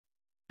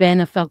Ben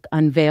Affleck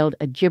unveiled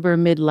a gibber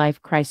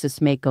midlife crisis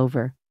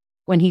makeover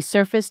when he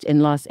surfaced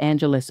in Los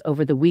Angeles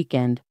over the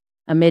weekend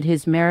amid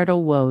his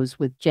marital woes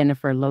with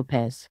Jennifer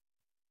Lopez.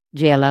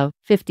 JLo,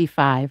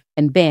 55,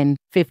 and Ben,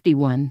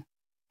 51,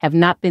 have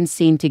not been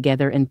seen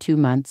together in 2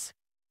 months,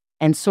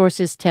 and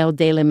sources tell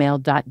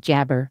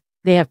dailymail.jabber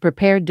they have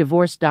prepared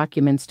divorce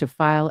documents to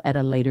file at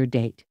a later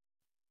date.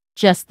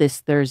 Just this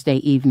Thursday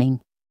evening,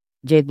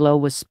 JLo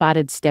was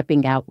spotted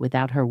stepping out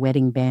without her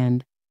wedding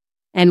band,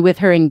 and with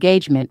her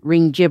engagement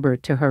ring gibber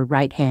to her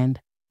right hand.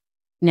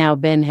 Now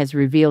Ben has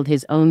revealed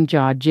his own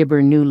jaw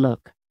gibber new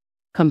look,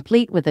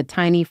 complete with a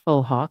tiny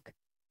faux-hawk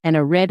and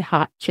a Red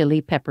Hot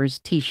Chili Peppers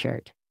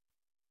t-shirt.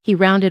 He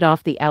rounded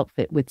off the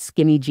outfit with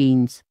skinny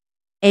jeans,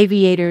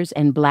 aviators,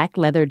 and black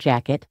leather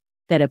jacket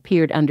that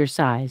appeared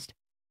undersized,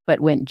 but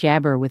went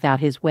jabber without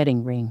his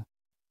wedding ring.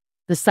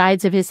 The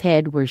sides of his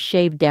head were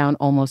shaved down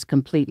almost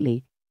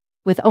completely,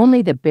 with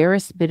only the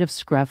barest bit of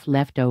scruff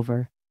left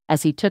over,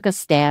 as he took a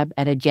stab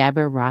at a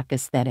jabber rock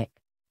aesthetic.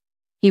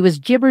 He was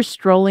gibber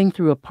strolling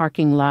through a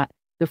parking lot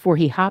before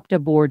he hopped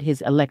aboard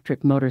his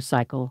electric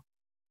motorcycle,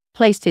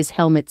 placed his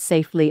helmet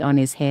safely on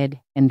his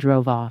head, and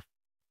drove off.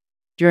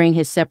 During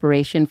his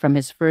separation from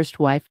his first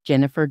wife,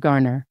 Jennifer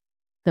Garner,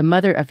 the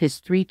mother of his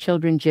 3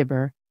 children,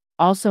 Gibber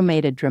also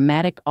made a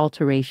dramatic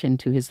alteration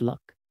to his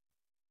look.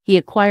 He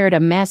acquired a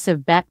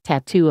massive back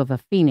tattoo of a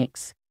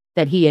phoenix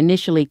that he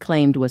initially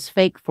claimed was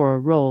fake for a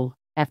role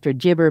after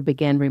Gibber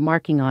began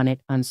remarking on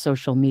it on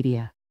social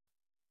media.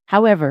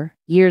 However,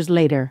 years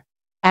later,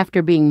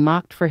 after being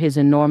mocked for his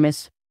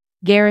enormous,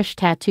 garish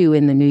tattoo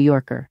in The New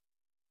Yorker,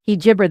 he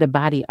gibbered the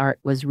body art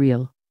was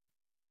real.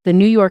 The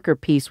New Yorker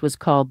piece was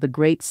called The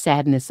Great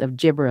Sadness of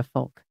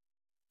Gibberafolk,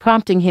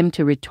 prompting him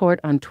to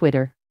retort on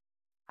Twitter,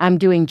 "I'm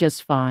doing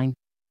just fine."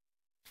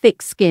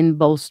 Thick skin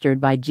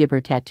bolstered by gibber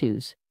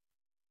tattoos.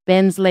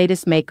 Ben's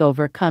latest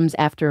makeover comes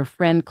after a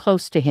friend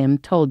close to him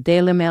told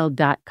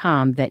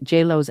dailymail.com that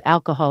JLo's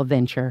alcohol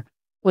venture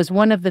was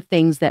one of the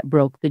things that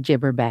broke the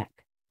gibber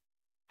back.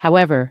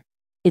 However,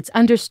 it's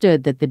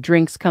understood that the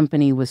drinks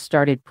company was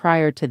started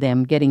prior to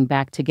them getting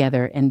back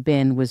together, and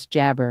Ben was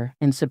jabber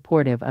and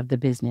supportive of the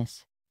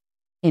business.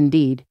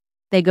 Indeed,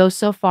 they go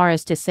so far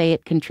as to say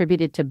it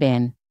contributed to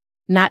Ben,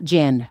 not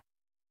Jen,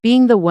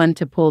 being the one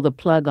to pull the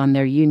plug on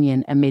their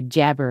union amid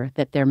jabber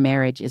that their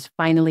marriage is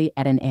finally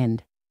at an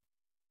end.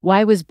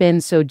 Why was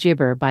Ben so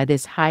gibber by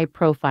this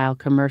high-profile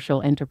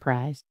commercial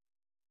enterprise?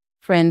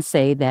 Friends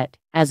say that,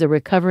 as a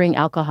recovering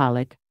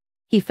alcoholic,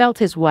 he felt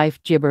his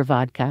wife gibber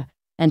vodka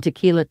and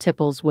tequila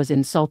tipples was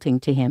insulting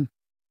to him.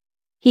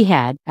 He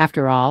had,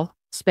 after all,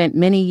 spent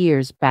many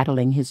years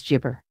battling his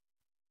gibber.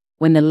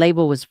 When the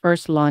label was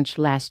first launched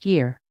last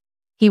year,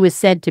 he was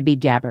said to be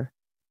jabber.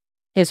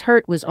 His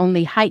hurt was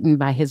only heightened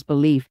by his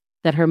belief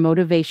that her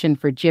motivation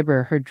for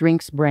gibber, her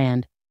drinks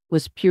brand,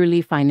 was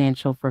purely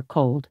financial for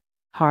cold,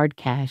 hard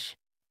cash.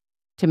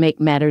 To make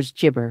matters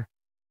gibber,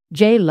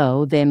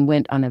 JLo then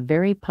went on a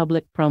very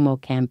public promo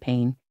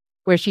campaign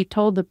where she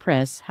told the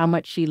press how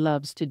much she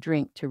loves to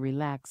drink to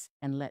relax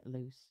and let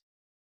loose.